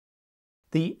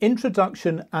The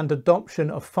introduction and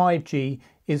adoption of 5G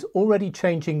is already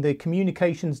changing the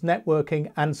communications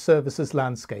networking and services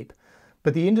landscape,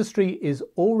 but the industry is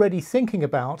already thinking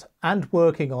about and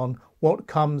working on what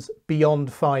comes beyond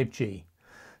 5G.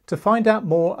 To find out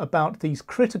more about these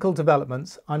critical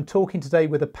developments, I'm talking today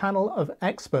with a panel of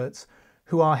experts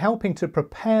who are helping to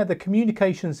prepare the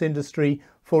communications industry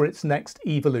for its next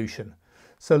evolution.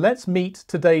 So let's meet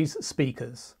today's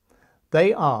speakers.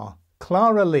 They are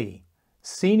Clara Lee,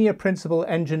 Senior Principal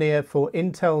Engineer for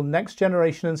Intel Next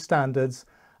Generation and Standards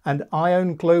and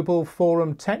ION Global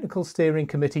Forum Technical Steering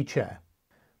Committee Chair.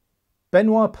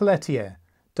 Benoit Pelletier,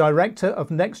 Director of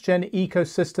NextGen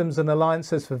Ecosystems and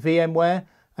Alliances for VMware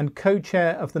and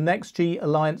Co-Chair of the NextG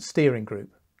Alliance Steering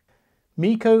Group.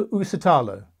 Mikko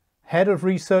Uusitalo, Head of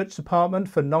Research Department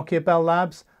for Nokia Bell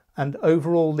Labs and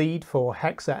overall lead for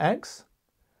HexaX.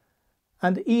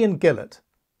 And Ian Gillett,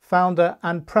 Founder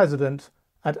and President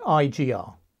at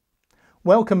IGR.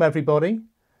 Welcome everybody.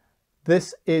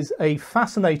 This is a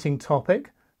fascinating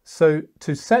topic. So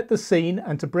to set the scene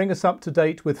and to bring us up to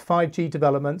date with 5G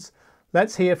developments,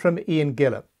 let's hear from Ian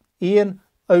Gillett. Ian,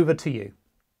 over to you.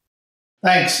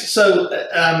 Thanks. So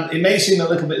it may seem a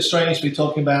little bit strange to be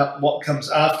talking about what comes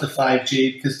after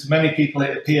 5G, because to many people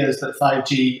it appears that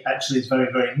 5G actually is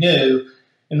very, very new.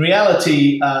 In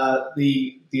reality,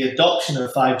 the adoption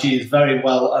of 5G is very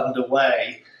well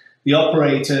underway. The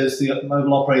operators, the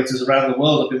mobile operators around the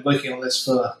world have been working on this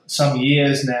for some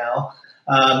years now.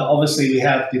 Obviously, we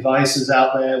have devices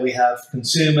out there, we have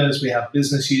consumers, we have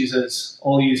business users,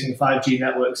 all using 5G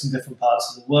networks in different parts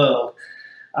of the world.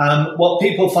 What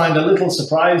people find a little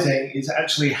surprising is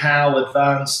actually how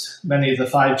advanced many of the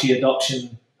 5G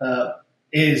adoption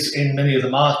is in many of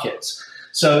the markets.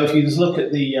 So if you just look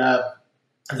at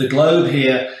the globe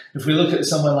here, if we look at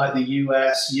somewhere like the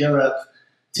US, Europe,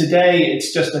 today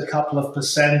it's just a couple of %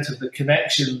 of the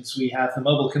connections we have, the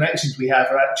mobile connections we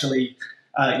have are actually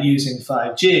using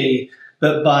 5G,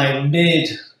 but by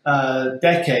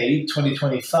mid-decade,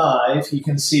 2025, you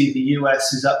can see the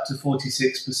US is up to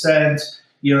 46%,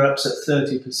 Europe's at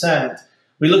 30%.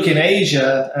 We look in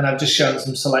Asia, and I've just shown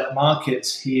some select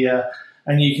markets here,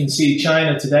 and you can see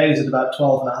China today is at about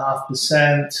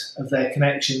 12.5% of their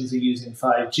connections are using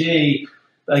 5G.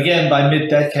 But again, by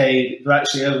mid-decade, they're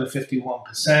actually over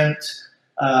 51%.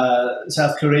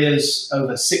 South Korea's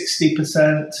over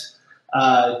 60%.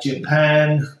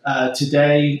 Japan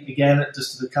today, again, at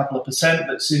just a couple of %,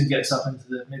 but soon gets up into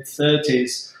the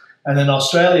mid-30s. And then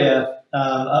Australia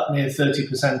up near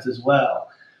 30% as well.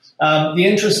 The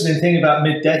interesting thing about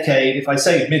mid-decade, if I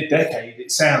say mid-decade,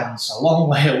 it sounds a long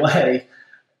way away.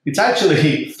 It's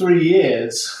actually 3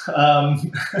 years.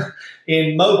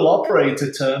 In mobile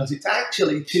operator terms, it's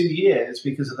actually 2 years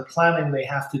because of the planning they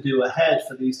have to do ahead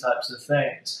for these types of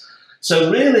things.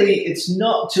 So really, it's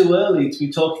not too early to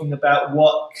be talking about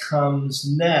what comes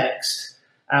next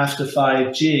after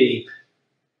 5G.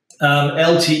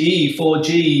 LTE,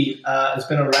 4G has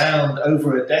been around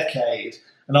over a decade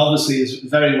and obviously is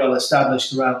very well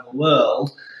established around the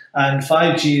world. And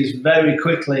 5G is very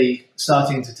quickly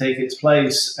starting to take its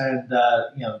place and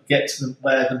get to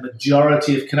where the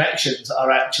majority of connections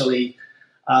are actually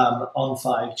on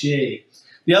 5G.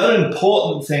 The other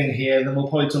important thing here, and then we'll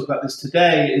probably talk about this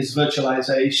today, is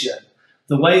virtualization.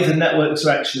 The way the networks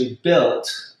are actually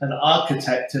built and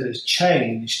architected has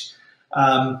changed.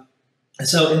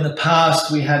 So in the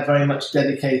past, we had very much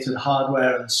dedicated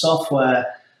hardware and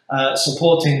software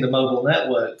supporting the mobile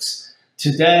networks.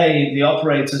 Today, the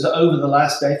operators over the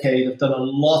last decade have done a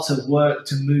lot of work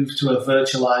to move to a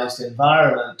virtualized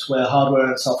environment where hardware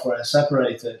and software are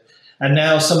separated. And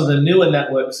now some of the newer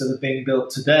networks that are being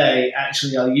built today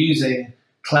actually are using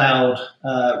cloud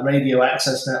radio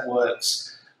access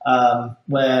networks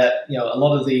where a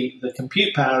lot of the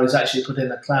compute power is actually put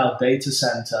in a cloud data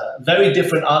center. Very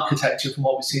different architecture from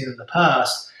what we've seen in the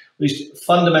past, which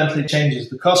fundamentally changes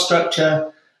the cost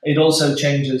structure. It also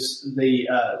changes the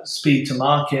speed to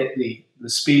market, the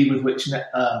speed with which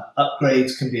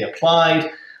upgrades can be applied,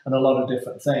 and a lot of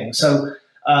different things. So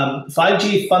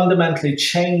 5G fundamentally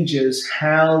changes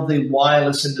how the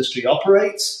wireless industry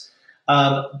operates,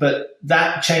 but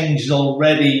that change is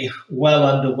already well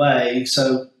underway.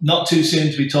 So not too soon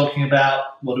to be talking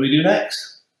about what do we do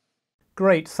next.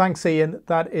 Great, thanks Ian.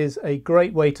 That is a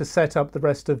great way to set up the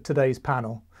rest of today's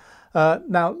panel.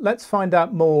 Now let's find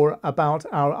out more about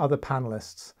our other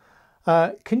panelists.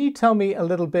 Can you tell me a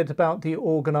little bit about the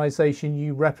organization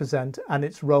you represent and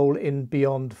its role in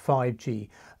Beyond 5G?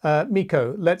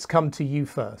 Mikko, let's come to you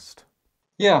first.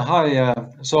 Yeah, hi.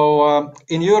 So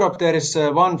in Europe, there is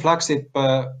one flagship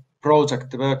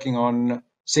project working on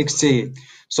 6G.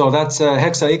 So that's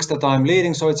HexaX that I'm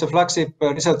leading. So it's a flagship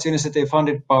research initiative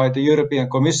funded by the European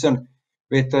Commission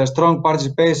with strong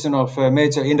participation of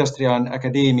major industry and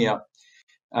academia.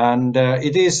 And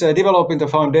it is developing the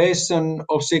foundation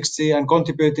of 6G and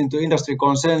contributing to industry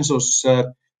consensus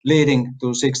leading to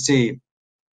 6G.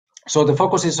 So the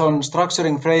focus is on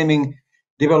structuring, framing,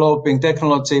 developing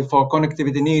technology for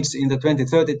connectivity needs in the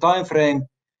 2030 timeframe.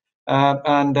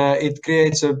 And it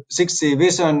creates a 6G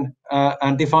vision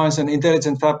and defines an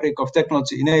intelligent fabric of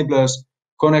technology enablers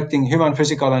connecting human,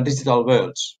 physical, and digital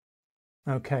worlds.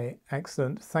 Okay,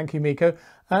 excellent. Thank you, Mikko.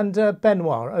 And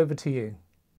Benoit, over to you.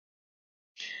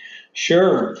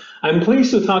 Sure. I'm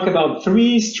pleased to talk about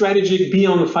 3 strategic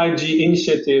Beyond 5G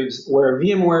initiatives where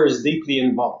VMware is deeply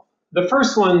involved. The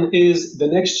first one is the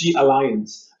NextG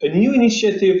Alliance, a new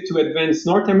initiative to advance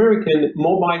North American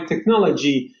mobile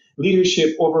technology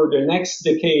leadership over the next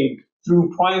decade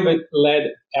through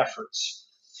private-led efforts,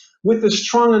 with a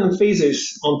strong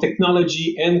emphasis on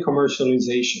technology and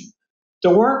commercialization. The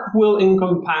work will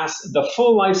encompass the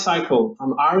full life cycle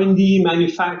from R&D,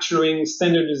 manufacturing,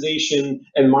 standardization,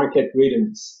 and market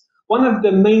readiness. One of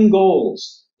the main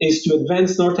goals is to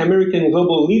advance North American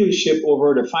global leadership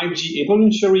over the 5G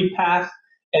evolutionary path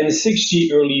and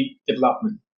 6G early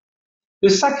development.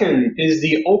 The second is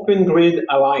the Open Grid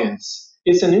Alliance.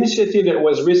 It's an initiative that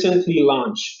was recently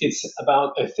launched. It's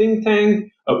about a think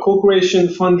tank, a co-creation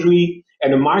foundry,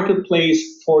 and a marketplace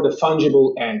for the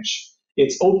fungible edge.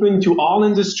 It's open to all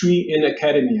industry and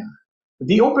academia.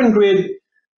 The Open Grid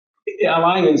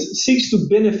Alliance seeks to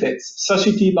benefit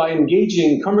society by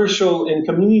engaging commercial and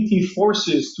community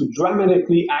forces to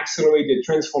dramatically accelerate the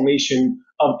transformation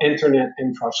of internet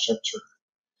infrastructure.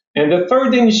 And the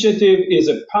third initiative is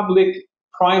a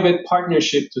public-private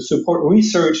partnership to support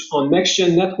research on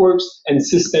next-gen networks and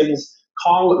systems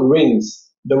called RINGS,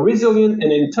 the Resilient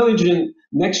and Intelligent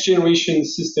Next Generation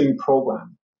System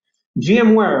Program.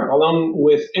 VMware, along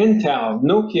with Intel,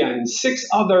 Nokia, and 6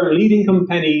 other leading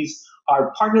companies,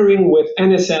 are partnering with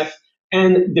NSF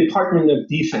and Department of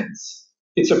Defense.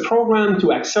 It's a program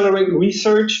to accelerate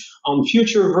research on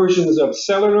future versions of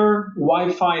cellular,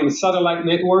 Wi-Fi, and satellite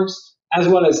networks, as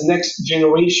well as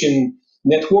next-generation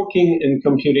networking and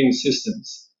computing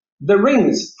systems. The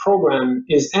RINGS program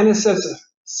is NSF's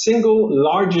single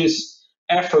largest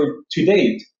effort to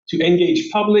date to engage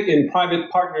public and private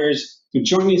partners to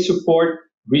jointly support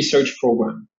research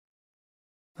program.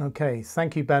 Okay,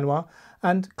 thank you, Benoit.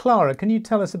 And Clara, can you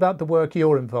tell us about the work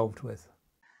you're involved with?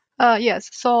 Yes,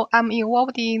 so I'm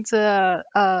involved in the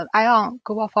ION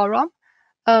Global Forum.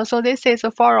 So this is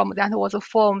a forum that was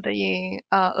formed in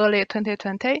early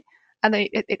 2020, and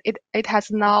it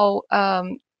has now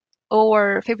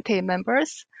over 50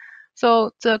 members.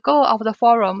 So the goal of the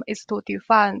forum is to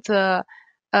define the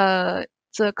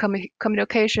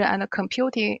communication and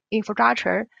computing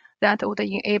infrastructure that would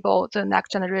enable the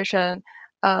next generation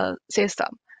system.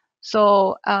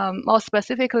 So more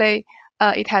specifically,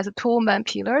 it has 2 main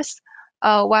pillars.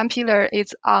 One pillar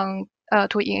is on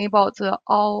to enable the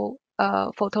all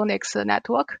photonics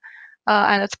network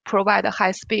and to provide a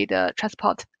high-speed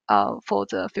transport for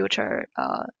the future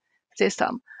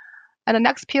system. And the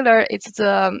next pillar is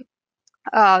the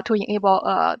to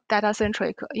enable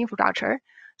data-centric infrastructure.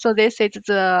 So this is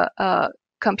the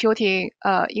computing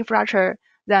infrastructure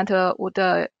that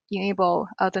would enable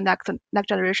the next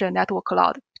generation network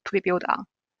cloud to be built on.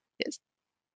 Yes.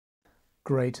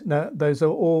 Great. Now, those are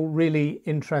all really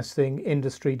interesting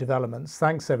industry developments.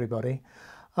 Thanks, everybody.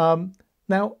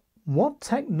 Now, what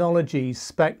technology,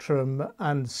 spectrum,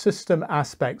 and system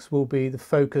aspects will be the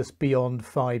focus beyond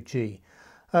 5G?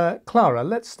 Clara,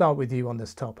 let's start with you on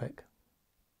this topic.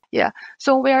 Yeah,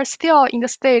 so we are still in the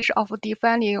stage of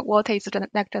defining what is the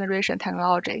next generation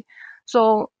technology.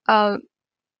 So,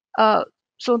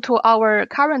 so to our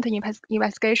current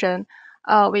investigation,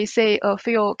 we see a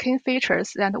few key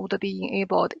features that would be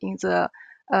enabled in the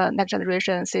next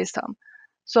generation system.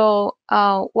 So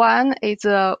one is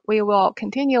we will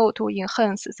continue to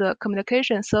enhance the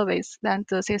communication service that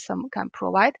the system can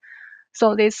provide.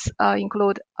 So this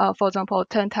include, for example,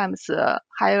 10 times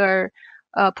higher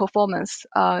performance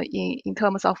in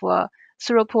terms of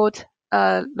throughput,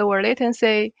 lower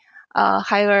latency,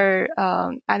 higher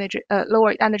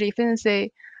lower energy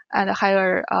efficiency, and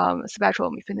higher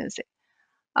spectrum efficiency.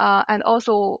 And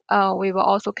also, we will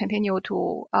also continue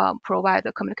to provide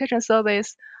the communication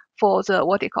service for the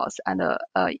verticals and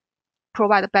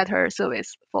provide a better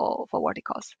service for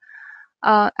verticals.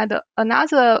 And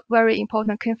another very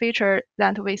important key feature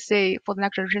that we see for the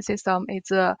next generation system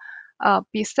is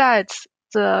besides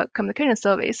the communication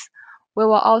service, we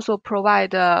will also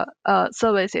provide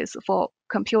services for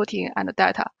computing and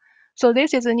data. So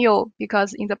this is new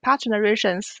because in the past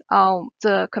generations,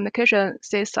 the communication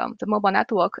system, the mobile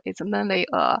network is mainly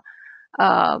a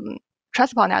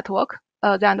transport network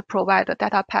that provide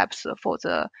data pipes for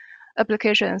the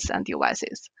applications and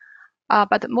devices.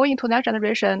 But more into next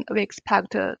generation, we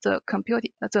expect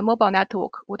the mobile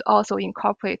network would also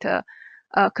incorporate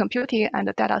computing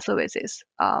and data services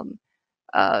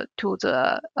to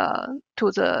the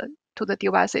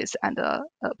devices and the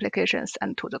applications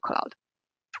and to the cloud.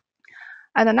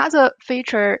 And another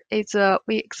feature is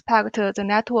we expect the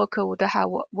network would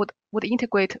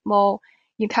integrate more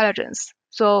intelligence.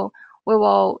 So we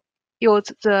will use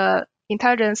the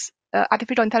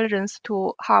artificial intelligence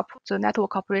to help the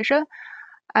network operation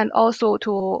and also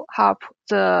to help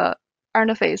the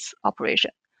interface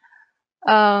operation.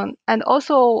 And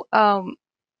also another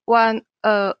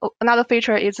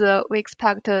feature is we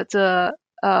expect the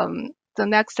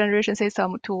next generation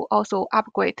system to also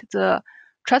upgrade the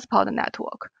transport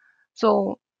network.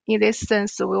 So in this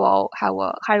sense, we will have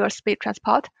a higher speed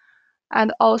transport,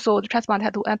 and also the transport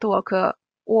network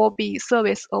will be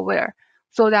service aware,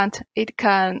 so that it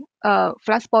can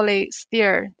flexibly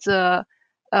steer the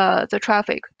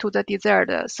traffic to the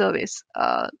desired service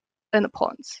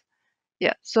endpoints.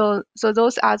 Yeah, so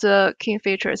those are the key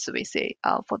features we see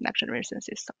for the next generation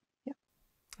system. Yeah.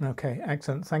 Okay,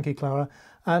 excellent. Thank you, Clara.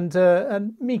 And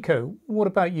Miko, what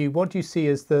about you? What do you see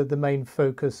as the main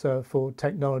focus for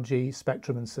technology,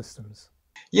 spectrum, and systems?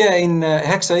 Yeah, in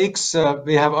HexaX,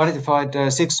 we have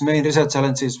identified 6 main research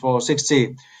challenges for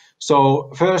 6G. So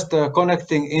first,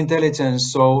 connecting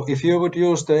intelligence. So if you would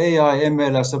use the AI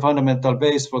ML as a fundamental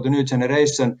base for the new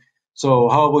generation, so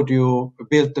how would you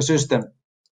build the system?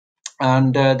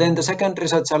 And then the second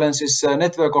research challenge is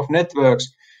network of networks.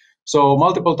 So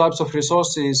multiple types of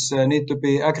resources need to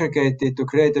be aggregated to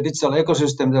create a digital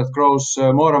ecosystem that grows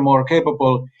more and more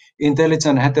capable,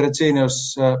 intelligent,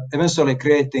 heterogeneous, eventually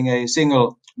creating a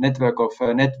single network of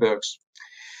networks.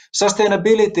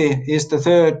 Sustainability is the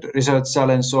third research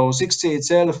challenge. So 6G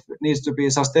itself needs to be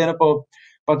sustainable,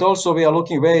 but also we are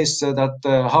looking ways that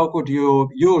how could you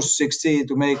use 6G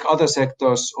to make other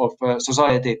sectors of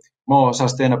society more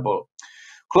sustainable.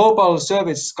 Global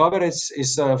service coverage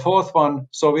is the fourth one.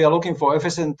 So we are looking for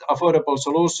efficient, affordable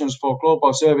solutions for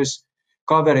global service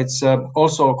coverage,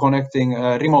 also connecting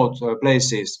remote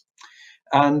places.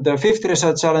 And the fifth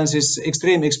research challenge is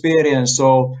extreme experience.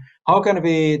 So how can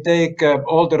we take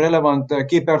all the relevant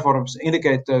key performance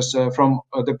indicators from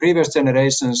the previous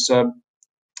generations,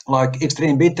 like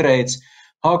extreme bit rates,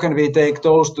 how can we take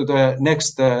those to the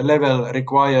next level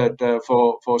required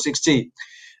for 6G?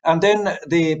 And then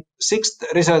the sixth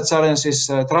research challenge is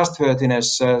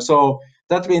trustworthiness. So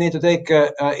that we need to take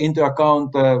into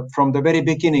account from the very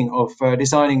beginning of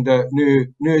designing the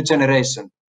new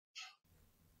generation.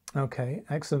 Okay,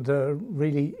 excellent.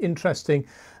 Really interesting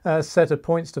set of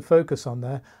points to focus on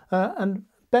there. And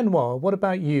Benoit, what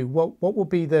about you? What will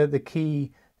be the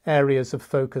key areas of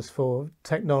focus for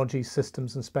technology,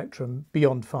 systems and spectrum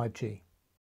beyond 5G?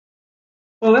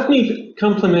 Well, let me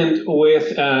complement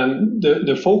with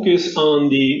the focus on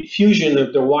the fusion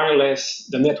of the wireless,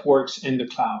 the networks, and the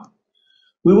cloud.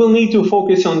 We will need to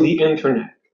focus on the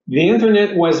internet. The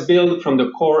internet was built from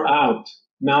the core out.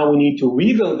 Now we need to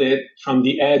rebuild it from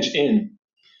the edge in.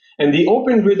 And the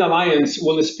Open Grid Alliance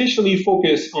will especially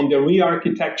focus on the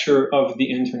re-architecture of the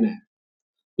internet.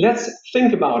 Let's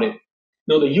think about it.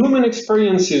 Now, the human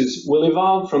experiences will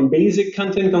evolve from basic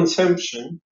content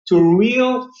consumption to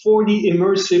real 4D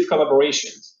immersive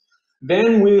collaborations.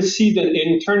 Then we'll see the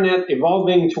internet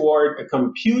evolving toward a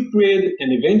compute grid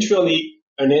and eventually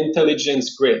an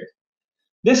intelligence grid.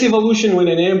 This evolution will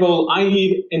enable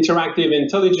highly interactive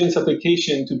intelligence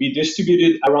application to be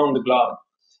distributed around the globe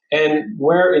and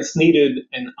where it's needed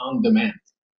and on demand.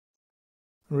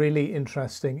 Really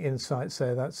interesting insights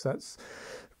there. That's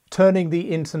turning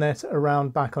the internet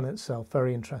around back on itself.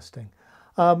 Very interesting.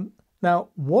 Now,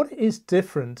 what is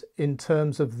different in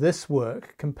terms of this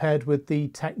work compared with the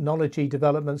technology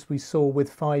developments we saw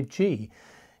with 5G?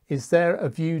 Is there a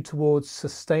view towards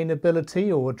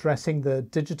sustainability or addressing the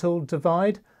digital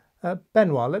divide?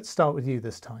 Benoit, let's start with you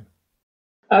this time.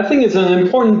 I think it's an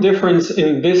important difference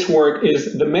in this work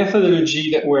is the methodology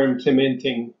that we're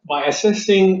implementing by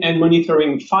assessing and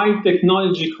monitoring 5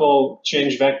 technological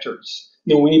change vectors.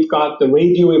 We've got the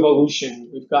radio evolution,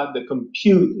 we've got the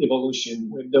compute evolution,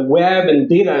 with the web and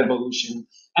data evolution,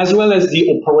 as well as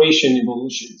the operation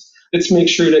evolutions. Let's make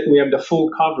sure that we have the full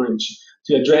coverage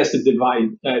to address the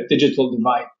digital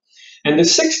divide. And the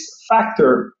sixth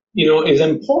factor, is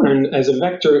important as a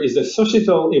vector is the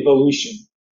societal evolution.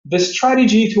 the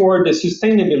strategy toward the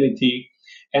sustainability,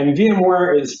 and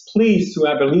VMware is pleased to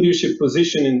have a leadership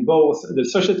position in both the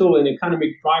Societal and Economic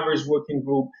Drivers Working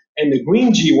Group and the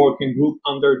Green G Working Group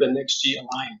under the Next G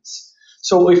Alliance.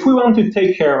 So if we want to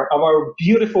take care of our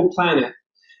beautiful planet,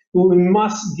 we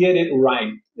must get it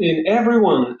right. And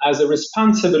everyone has a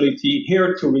responsibility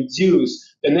here to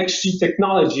reduce the Next G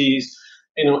technologies,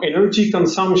 energy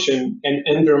consumption and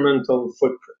environmental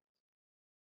footprint.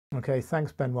 Okay,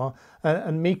 thanks, Benoit.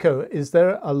 And Mikko, is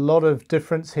there a lot of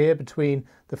difference here between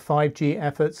the 5G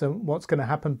efforts and what's going to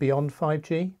happen beyond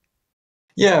 5G?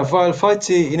 Yeah, while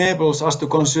 5G enables us to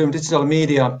consume digital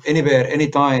media anywhere,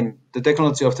 anytime, the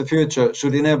technology of the future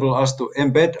should enable us to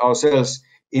embed ourselves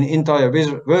in entire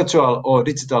virtual or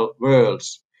digital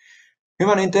worlds.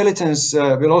 Human intelligence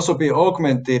will also be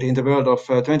augmented in the world of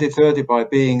 2030 by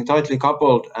being tightly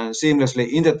coupled and seamlessly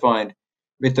intertwined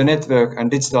with the network and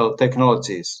digital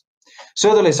technologies.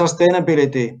 Certainly,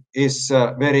 sustainability is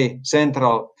very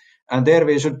central, and there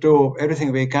we should do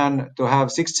everything we can to have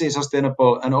 6G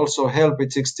sustainable and also help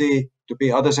with 6G to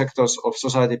be other sectors of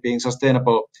society being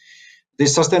sustainable.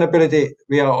 This sustainability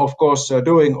we are, of course,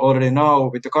 doing already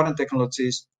now with the current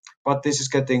technologies, but this is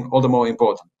getting all the more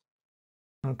important.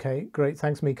 Okay, great.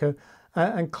 Thanks, Mikko.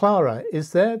 And Clara,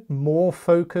 is there more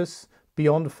focus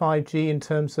beyond 5G in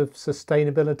terms of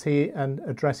sustainability and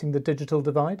addressing the digital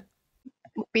divide?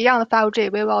 Beyond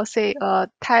 5G, we will see a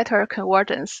tighter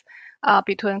convergence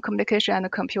between communication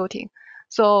and computing.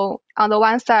 So on the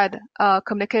one side,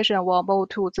 communication will move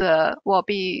to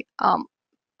be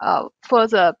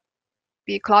further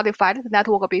be cloudified. The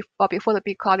network will be further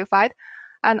be cloudified,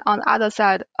 and on the other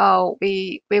side,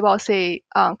 we will see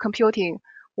computing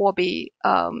will be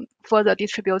further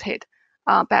distributed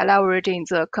by leveraging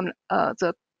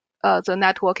the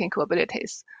networking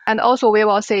capabilities, and also we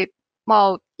will see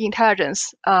more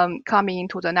intelligence coming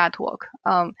into the network.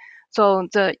 So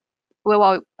we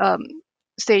will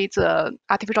say the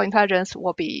artificial intelligence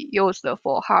will be used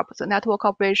for help the network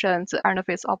operations, the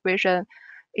interface operation,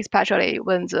 especially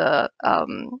when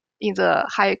in the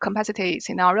high capacity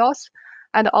scenarios.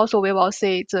 And also we will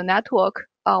see the network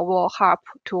will help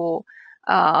to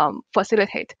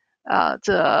facilitate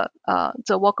the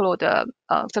workload,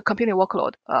 the computing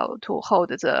workload to hold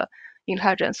the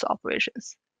intelligence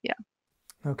operations. Yeah.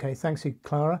 Okay, thanks you,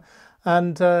 Clara.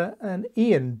 And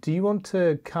Ian, do you want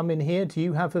to come in here? Do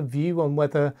you have a view on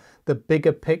whether the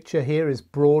bigger picture here is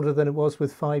broader than it was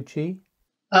with 5G?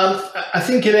 I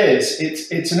think it is.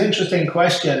 It's an interesting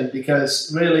question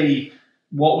because really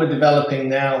what we're developing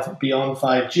now beyond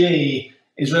 5G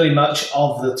is really much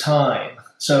of the time.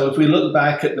 So if we look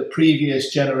back at the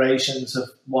previous generations of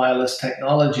wireless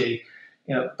technology,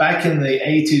 back in the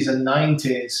 80s and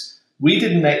 90s, we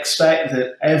didn't expect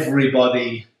that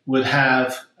everybody would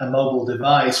have a mobile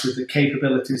device with the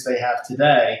capabilities they have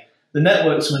today. The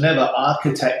networks were never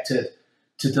architected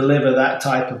to deliver that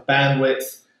type of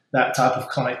bandwidth, that type of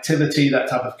connectivity, that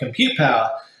type of compute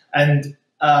power. And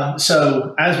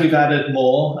so as we've added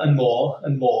more and more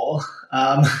and more,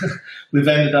 we've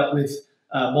ended up with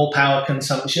more power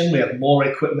consumption. We have more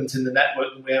equipment in the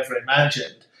network than we ever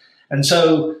imagined. And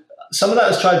so some of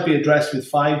that has tried to be addressed with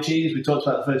 5G. We talked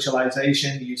about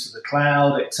virtualization, the use of the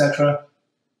cloud, etc.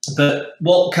 But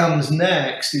what comes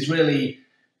next is really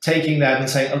taking that and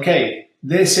saying, okay,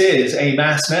 this is a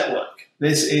mass network.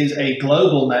 This is a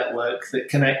global network that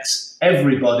connects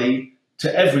everybody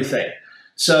to everything.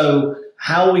 So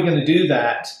how are we going to do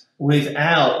that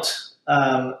without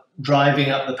driving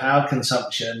up the power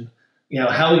consumption?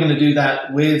 How are we going to do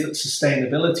that with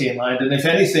sustainability in mind? And if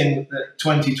anything that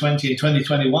 2020 and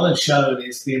 2021 have shown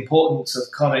is the importance of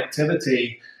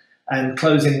connectivity and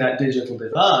closing that digital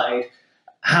divide.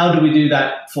 How do we do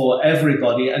that for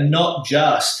everybody and not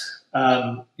just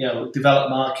developed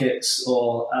markets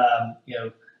or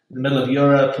the middle of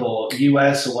Europe or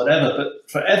US or whatever,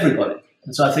 but for everybody?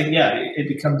 And so I think, it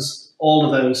becomes all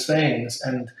of those things.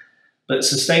 But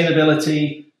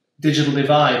sustainability, digital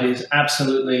divide is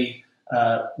absolutely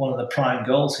one of the prime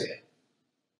goals here.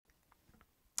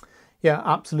 Yeah,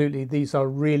 absolutely. These are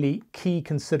really key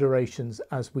considerations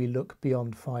as we look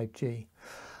beyond 5G.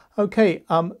 Okay,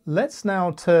 let's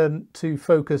now turn to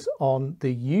focus on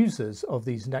the users of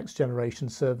these next generation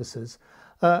services.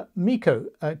 Mikko,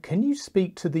 can you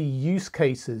speak to the use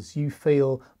cases you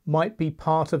feel might be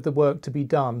part of the work to be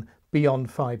done beyond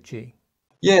 5G?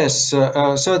 Yes,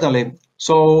 certainly.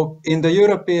 So in the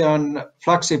European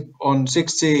flagship on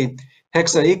 6G,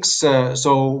 HexaX,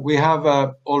 so we have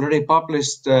already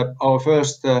published our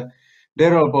first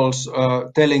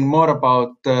deliverables telling more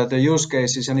about the use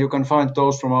cases, and you can find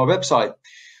those from our website.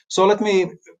 So let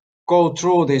me go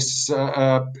through this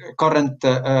current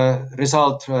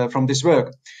result from this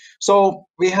work. So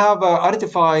we have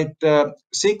identified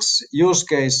 6 use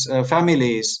case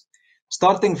families,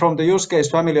 starting from the use case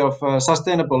family of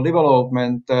sustainable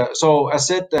development. So as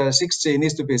said, 6G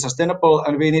needs to be sustainable,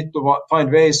 and we need to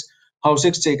find ways how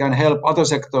 6G can help other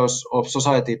sectors of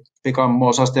society become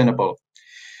more sustainable.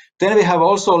 Then we have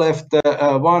also left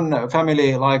one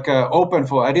family like open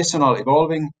for additional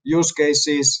evolving use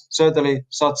cases. Certainly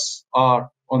such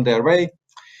are on their way.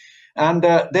 And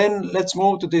then let's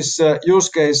move to this use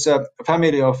case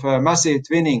family of massive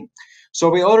twinning. So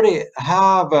we already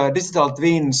have digital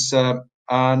twins,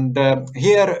 and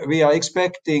here we are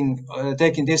expecting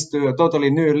taking this to a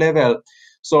totally new level.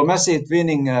 So massive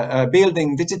twinning,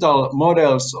 building digital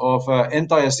models of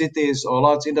entire cities or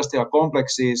large industrial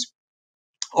complexes,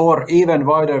 or even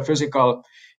wider physical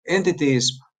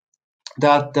entities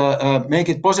that make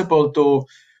it possible to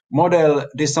model,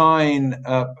 design,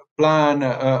 plan,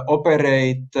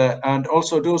 operate, and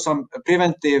also do some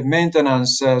preventive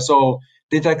maintenance, so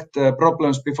detect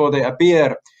problems before they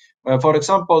appear. For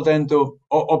example, then to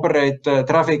operate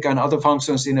traffic and other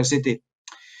functions in a city.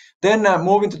 Then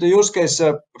moving to the use case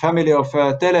family of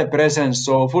telepresence,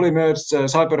 so fully merged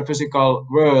cyber-physical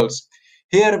worlds.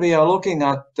 Here we are looking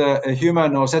at a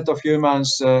human or set of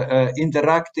humans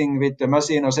interacting with the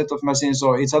machine or set of machines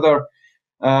or each other,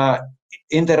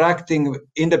 interacting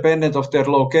independent of their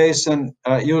location,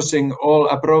 using all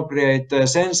appropriate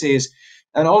senses,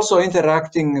 and also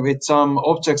interacting with some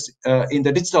objects in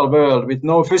the digital world with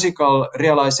no physical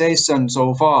realization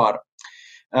so far.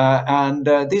 And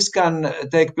this can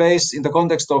take place in the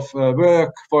context of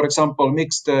work, for example,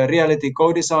 mixed reality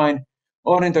co-design,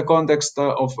 or in the context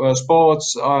of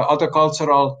sports, other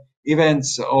cultural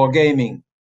events, or gaming.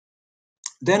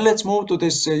 Then let's move to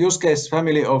this use case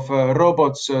family of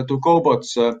robots to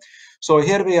cobots. So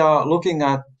here we are looking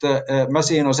at a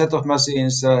machine or set of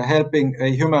machines helping a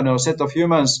human or set of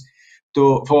humans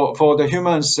for the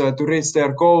humans to reach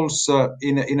their goals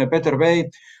in a better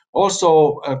way.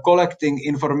 Also collecting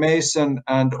information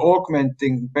and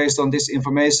augmenting based on this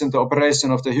information the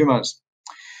operation of the humans.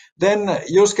 Then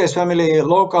use case family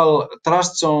local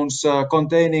trust zones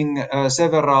containing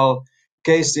several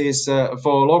cases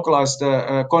for localized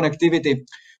connectivity.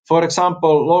 For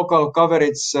example, local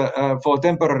coverage for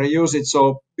temporary usage,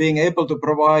 so being able to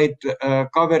provide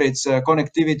coverage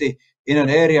connectivity in an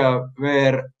area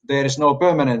where there is no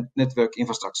permanent network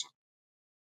infrastructure.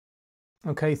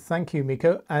 Okay, thank you,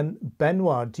 Mikko. And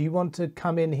Benoit, do you want to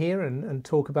come in here and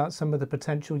talk about some of the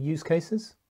potential use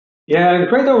cases? Yeah,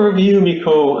 great overview,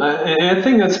 Mikko. And I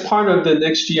think that's part of the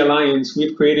NextG Alliance.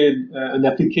 We've created an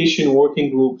application working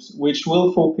group which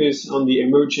will focus on the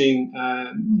emerging,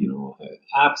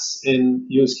 apps and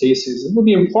use cases. It will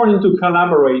be important to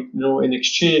collaborate, and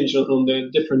exchange on the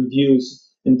different views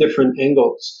and different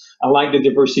angles. I like the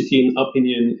diversity in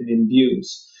opinion and in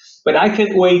views. But I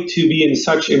can't wait to be in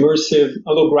such immersive,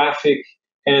 holographic,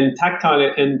 and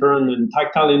tactile environment.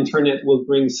 Tactile internet will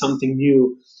bring something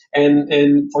new.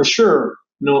 And for sure,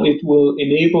 it will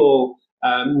enable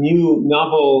new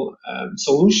novel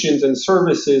solutions and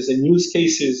services and use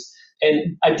cases.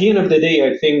 And at the end of the day,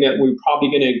 I think that we're probably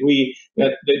going to agree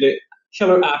that the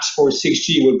killer apps for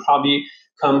 6G would probably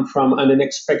come from an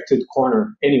unexpected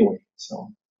corner anyway.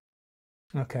 So,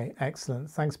 okay, excellent.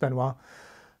 Thanks, Benoit.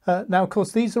 Now, of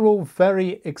course, these are all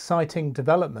very exciting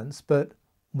developments, but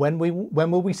when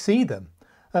will we see them?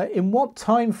 In what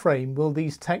time frame will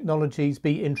these technologies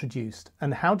be introduced,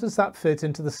 and how does that fit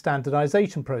into the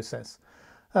standardization process?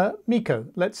 Mikko,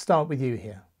 let's start with you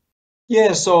here.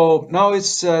 Yeah, so now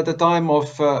it's the time of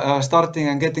starting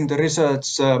and getting the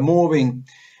research moving,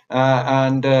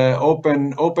 and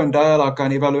open dialogue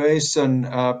and evaluation.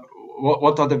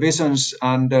 What are the visions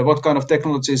and what kind of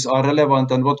technologies are relevant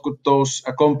and what could those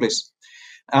accomplish?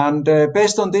 And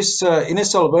based on this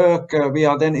initial work, we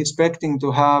are then expecting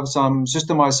to have some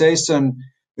systemization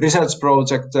research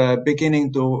project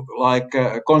beginning to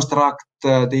construct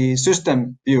the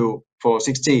system view for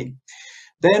 6G.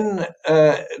 Then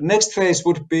next phase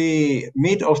would be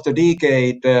mid of the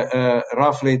decade,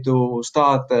 roughly, to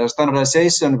start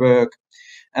standardization work.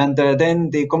 And then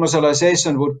the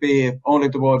commercialization would be only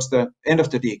towards the end of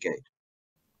the decade.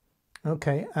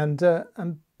 Okay, and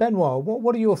Benoit,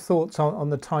 what are your thoughts on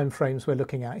the time frames we're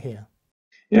looking at here?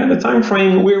 Yeah, the time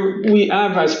frame we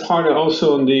have as part of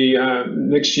also in the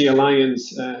NextG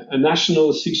Alliance a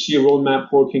national 6G roadmap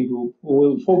working group who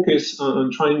will focus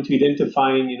on trying to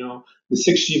identify, the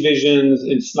 6G visions,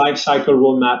 its life cycle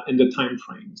roadmap, and the time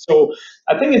frame. So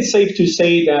I think it's safe to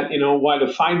say that while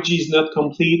the 5G is not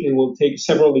complete and will take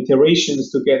several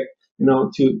iterations to get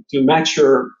to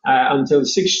mature until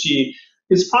 6G,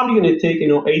 it's probably going to take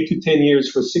 8 to 10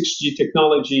 years for 6G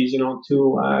technologies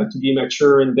to be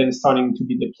mature and then starting to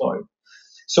be deployed.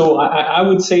 So I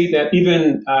would say that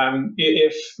even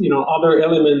if other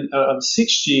element of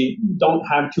 6G don't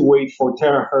have to wait for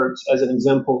terahertz as an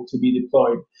example to be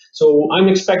deployed. So I'm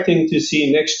expecting to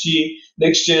see next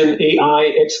gen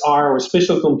AI, XR, or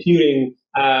spatial computing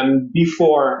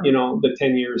before the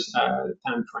 10 years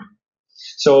time frame.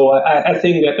 So I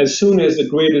think that as soon as the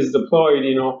grid is deployed,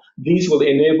 these will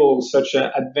enable such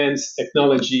advanced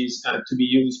technologies to be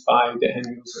used by the end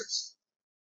users.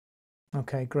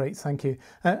 Okay, great, thank you.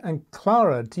 And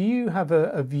Clara, do you have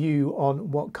a view on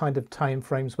what kind of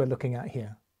timeframes we're looking at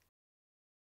here?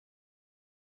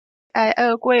 I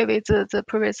agree with the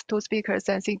previous two speakers.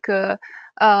 I think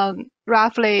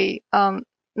roughly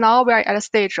now we are at a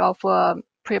stage of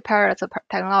prepare the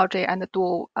technology and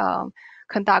to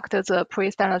conduct the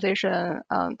pre-standardization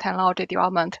technology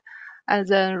development, and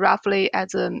then roughly at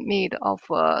the mid of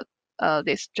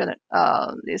this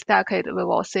decade, we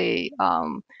will see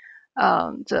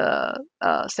the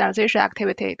standardization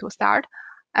activity to start,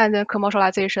 and then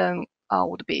commercialization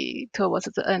would be towards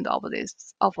the end of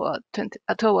this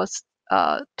towards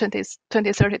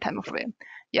 2030 time frame.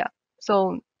 Yeah,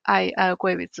 so I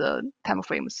agree with the time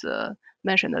frames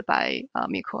mentioned by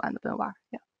Miko and Benoit.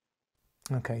 Yeah.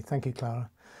 Okay, thank you, Clara.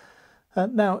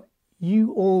 Now,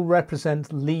 you all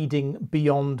represent leading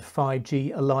beyond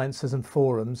 5G alliances and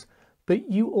forums,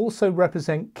 but you also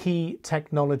represent key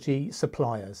technology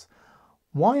suppliers.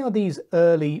 Why are these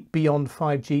early beyond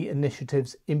 5G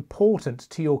initiatives important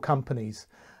to your companies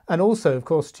and also, of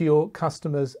course, to your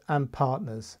customers and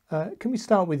partners? Can we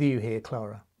start with you here,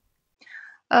 Clara?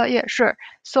 Yeah, sure.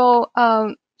 So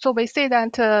we say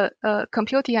that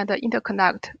computing and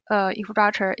interconnect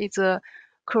infrastructure is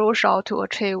crucial to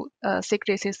achieve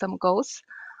 6G system goals.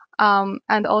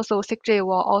 And also 6G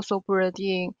will also bring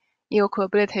in new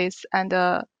capabilities and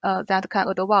that can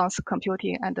advance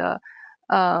computing and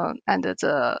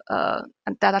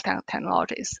data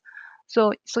technologies.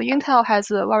 So Intel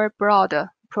has a very broad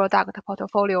product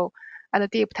portfolio and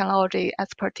deep technology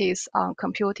expertise on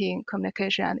computing,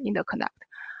 communication, and interconnect.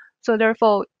 So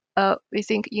therefore, we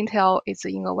think Intel is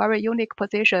in a very unique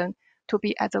position to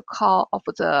be at the core of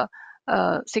the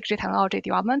 6G technology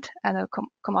development and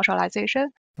commercialization.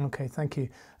 Okay, thank you.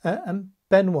 And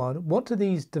Benoit, what do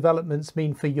these developments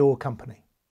mean for your company?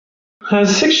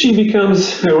 As 6G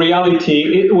becomes a reality,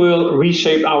 it will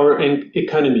reshape our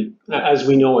economy as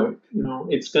we know it.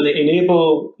 It's going to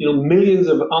enable millions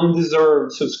of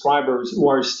undeserved subscribers who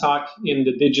are stuck in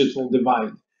the digital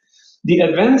divide. The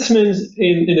advancements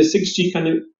in the 6G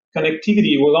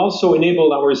connectivity will also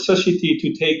enable our society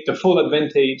to take the full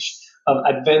advantage of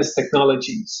advanced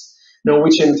technologies,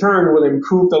 which in turn will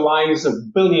improve the lives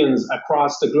of billions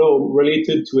across the globe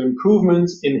related to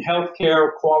improvements in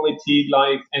healthcare, quality,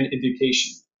 life, and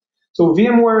education. So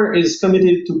VMware is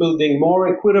committed to building more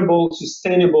equitable,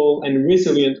 sustainable, and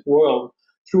resilient world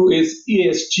through its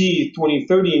ESG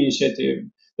 2030 initiative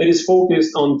that is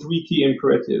focused on three key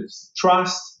imperatives: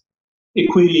 trust,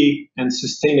 equity, and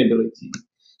sustainability.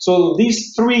 So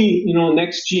these three,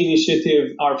 Next G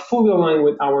initiatives are fully aligned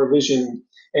with our vision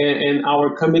and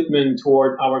our commitment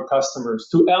toward our customers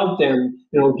to help them,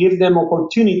 give them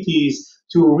opportunities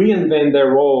to reinvent their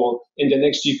role in the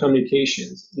Next G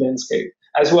communications landscape,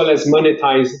 as well as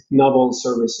monetize novel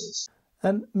services.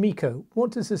 And Miko,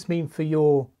 what does this mean for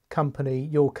your company,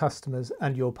 your customers,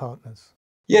 and your partners?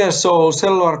 Yes, so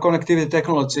cellular connectivity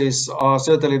technologies are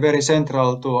certainly very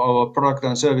central to our product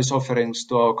and service offerings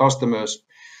to our customers.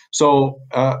 So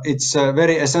it's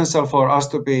very essential for us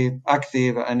to be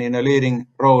active and in a leading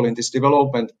role in this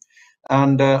development.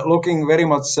 And looking very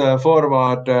much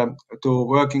forward to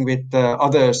working with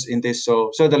others in this. So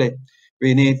certainly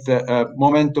we need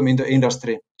momentum in the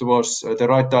industry towards the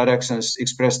right directions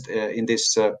expressed in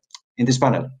this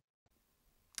panel.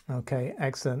 Okay,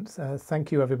 excellent.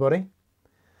 Thank you, everybody.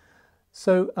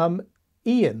 So,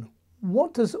 Ian,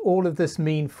 what does all of this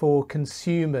mean for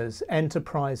consumers,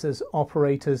 enterprises,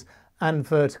 operators, and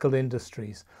vertical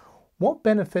industries? What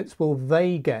benefits will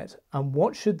they get, and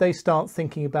what should they start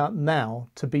thinking about now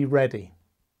to be ready?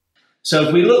 So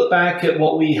if we look back at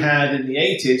what we had in the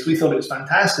 80s, we thought it was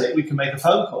fantastic. We can make a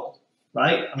phone call,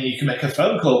 right? I mean, you can make a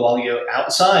phone call while you're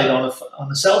outside on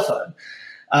a cell phone.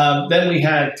 Then we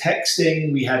had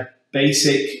texting, we had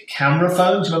basic camera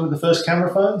phones. Remember the first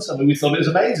camera phones? I mean, we thought it was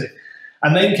amazing.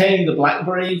 And then came the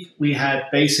BlackBerry. We had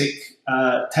basic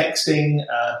texting,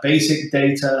 basic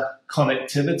data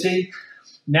connectivity.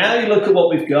 Now you look at what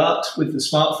we've got with the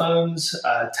smartphones,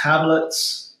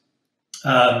 tablets,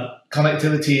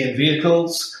 connectivity in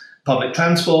vehicles, public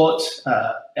transport,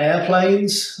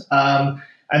 airplanes.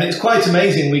 And it's quite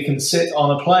amazing. We can sit on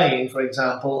a plane, for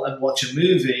example, and watch a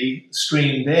movie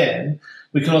streamed in.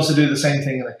 We can also do the same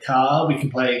thing in a car. We can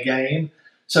play a game.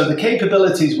 So the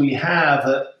capabilities we have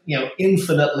are,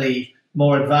 infinitely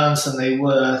more advanced than they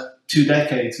were 2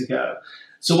 decades ago.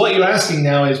 So what you're asking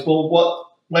now is, well,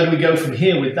 where do we go from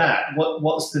here with that?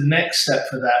 What's the next step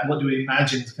for that? What do we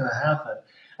imagine is going to happen?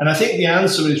 And I think the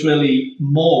answer is really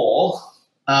more.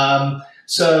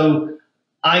 So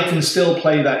I can still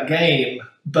play that game,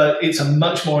 but it's a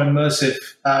much more immersive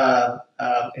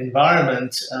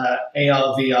environment.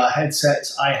 AR, VR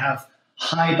headsets. I have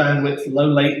high bandwidth, low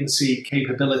latency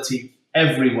capability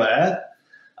everywhere.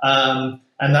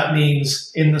 And that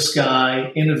means in the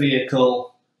sky, in a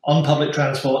vehicle, on public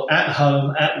transport, at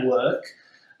home, at work.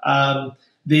 I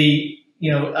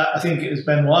think it was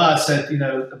Benoit said,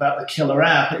 about the killer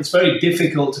app. It's very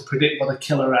difficult to predict what a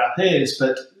killer app is,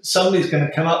 but somebody's going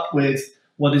to come up with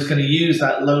what is going to use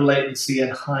that low latency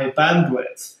and high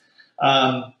bandwidth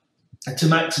to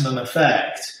maximum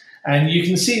effect. And you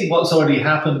can see what's already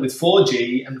happened with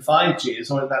 4G and 5G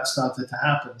has already that started to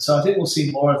happen. So I think we'll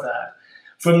see more of that.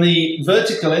 From the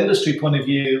vertical industry point of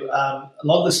view, a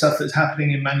lot of the stuff that's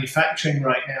happening in manufacturing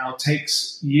right now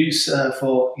takes use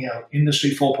for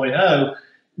Industry 4.0,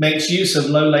 makes use of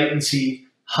low latency,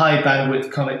 high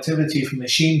bandwidth connectivity from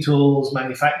machine tools,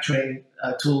 manufacturing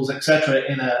tools, etc.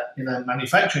 in a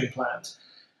manufacturing plant.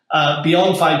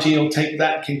 Beyond 5G, will take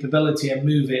that capability and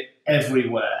move it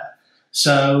everywhere.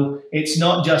 So it's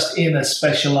not just in a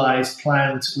specialized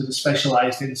plant with a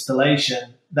specialized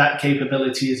installation. That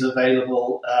capability is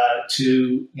available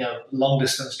to long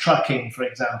distance trucking, for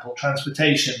example,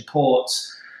 transportation,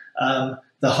 ports,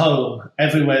 the home,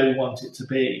 everywhere we want it to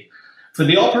be. For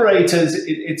the operators,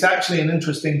 it's actually an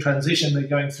interesting transition they're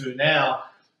going through now.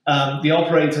 The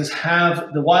operators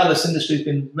the wireless industry has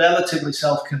been relatively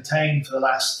self-contained for the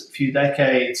last few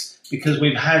decades because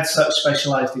we've had such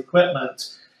specialized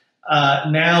equipment.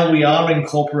 Now we are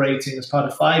incorporating, as part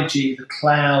of 5G, the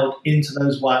cloud into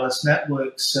those wireless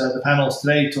networks. The panels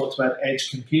today talked about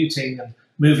edge computing and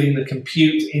moving the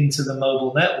compute into the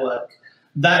mobile network.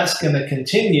 That's going to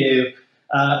continue.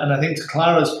 And I think to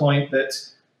Clara's point that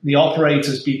the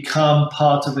operators become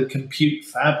part of the compute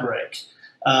fabric.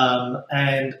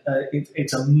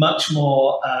 It's a much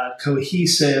more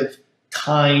cohesive,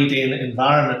 tied-in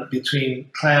environment between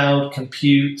cloud,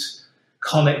 compute,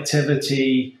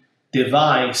 connectivity,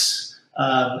 device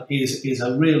is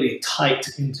a really tight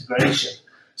integration.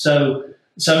 So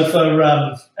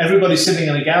for everybody sitting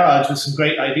in a garage with some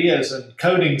great ideas and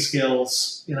coding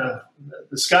skills,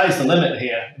 the sky's the limit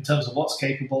here in terms of what's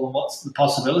capable and what the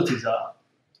possibilities are.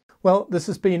 Well, this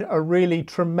has been a really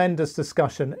tremendous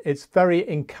discussion. It's very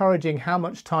encouraging how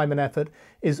much time and effort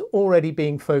is already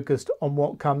being focused on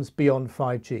what comes beyond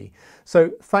 5G.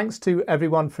 So thanks to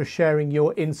everyone for sharing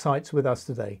your insights with us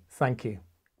today. Thank you.